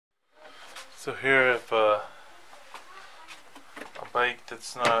So here I have a bike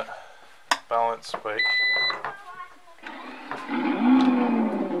that's not a balance bike.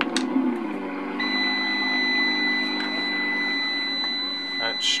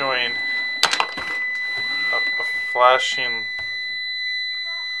 And it's showing a flashing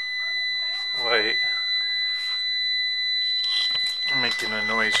light. I'm making a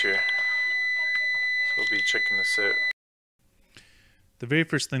noise here. So we'll be checking this out. The very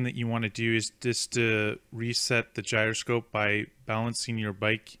first thing that you want to do is just to reset the gyroscope by balancing your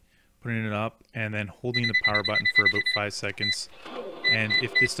bike, putting it up, and then holding the power button for about 5 seconds. And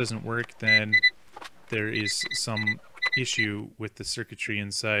if this doesn't work, then there is some issue with the circuitry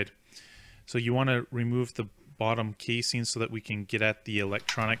inside. So you want to remove the bottom casing so that we can get at the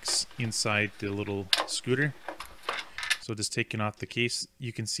electronics inside the little scooter. So just taking off the case,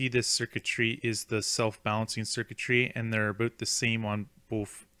 you can see this circuitry is the self-balancing circuitry, and they're about the same on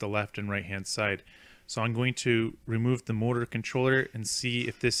both the left and right hand side. So I'm going to remove the motor controller and see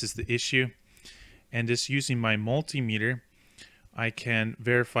if this is the issue. And just using my multimeter, I can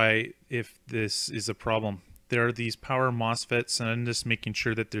verify if this is a problem. There are these power MOSFETs, and I'm just making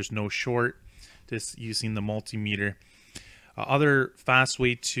sure that there's no short, just using the multimeter. Other fast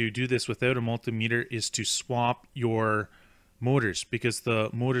way to do this without a multimeter is to swap your motors, because the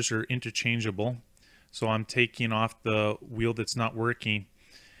motors are interchangeable. So I'm taking off the wheel that's not working,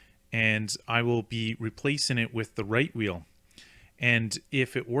 and I will be replacing it with the right wheel. And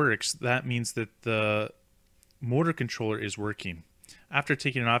if it works, that means that the motor controller is working. After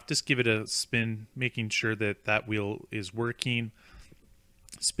taking it off, just give it a spin, making sure that that wheel is working,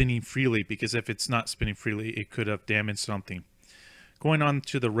 spinning freely, because if it's not spinning freely, it could have damaged something. Going on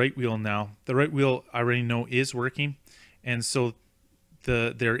to the right wheel now. The right wheel I already know is working, and so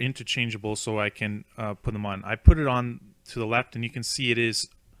they're interchangeable, so I can put them on. I put it on to the left, and you can see it is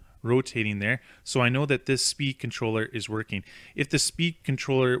rotating there, so I know that this speed controller is working. If the speed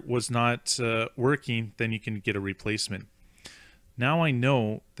controller was not working, then you can get a replacement. Now I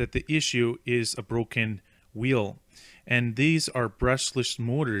know that the issue is a broken wheel, and these are brushless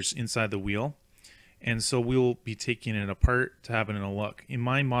motors inside the wheel, and so we'll be taking it apart to have it in a look. In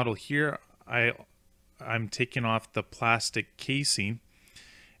my model here, I'm taking off the plastic casing,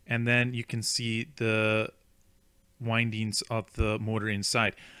 and then you can see the windings of the motor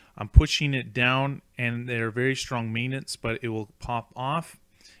inside. I'm pushing it down, and they're very strong magnets, but it will pop off,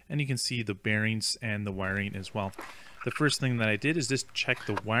 and you can see the bearings and the wiring as well. The first thing that I did is just check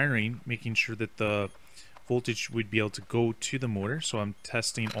the wiring, making sure that the voltage would be able to go to the motor. So I'm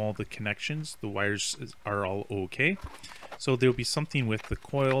testing all the connections. The wires are all okay. So there'll be something with the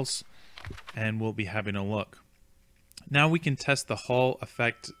coils, and we'll be having a look. Now we can test the Hall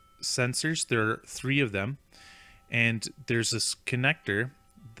effect sensors. There are 3 of them, and there's this connector.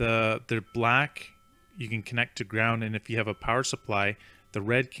 They're black, you can connect to ground, and if you have a power supply, the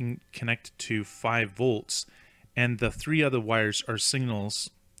red can connect to 5 volts, and the 3 other wires are signals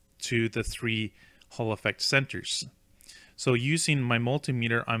to the 3 Hall effect sensors. So using my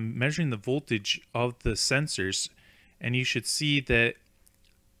multimeter, I'm measuring the voltage of the sensors, and you should see that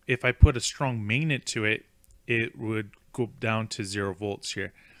if I put a strong magnet to it, it would go down to 0 volts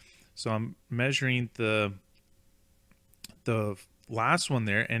here. So I'm measuring the last one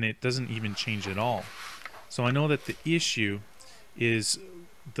there, and it doesn't even change at all. So I know that the issue is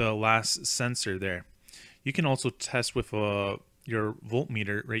the last sensor there. You can also test with your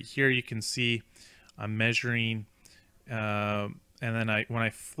voltmeter. Right here you can see I'm measuring, and then when I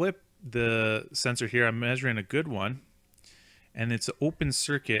flip the sensor here, I'm measuring a good one, and it's an open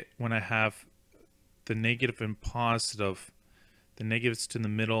circuit when I have the negative and positive, the negatives to the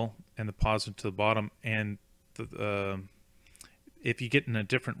middle and the positive to the bottom, and if you get in a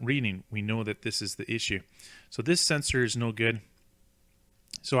different reading, we know that this is the issue. So this sensor is no good,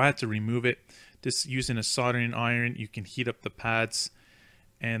 so I had to remove it. Just using a soldering iron, you can heat up the pads,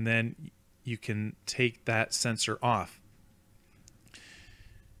 and then you can take that sensor off.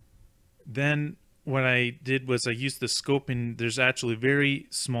 Then what I did was I used the scope, and there's actually very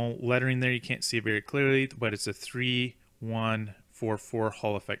small lettering there. You can't see it very clearly, but it's a 3144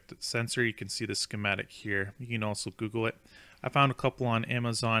 Hall effect sensor. You can see the schematic here. You can also Google it. I found a couple on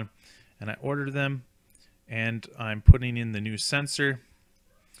Amazon, and I ordered them, and I'm putting in the new sensor,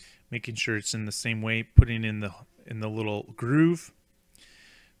 making sure it's in the same way, putting in the little groove,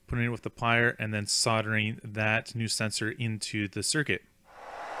 putting it with the plier, and then soldering that new sensor into the circuit.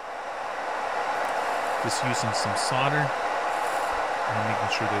 Just using some solder and making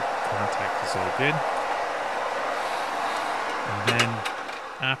sure the contact is all good. And then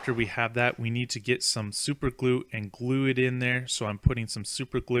after we have that, we need to get some super glue and glue it in there. So I'm putting some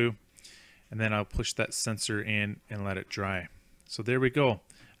super glue, and then I'll push that sensor in and let it dry. So there we go.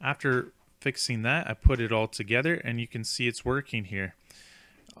 After fixing that, I put it all together, and you can see it's working here.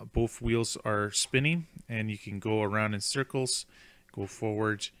 Both wheels are spinning, and you can go around in circles, go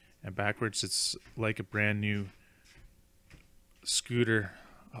forward and backwards. It's like a brand new scooter,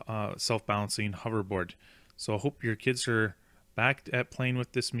 self-balancing hoverboard. So I hope your kids are back at playing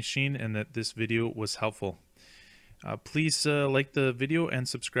with this machine and that this video was helpful. Please like the video and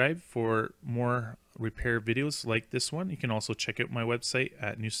subscribe for more repair videos like this one. You can also check out my website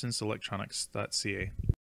at newsonselectronics.ca.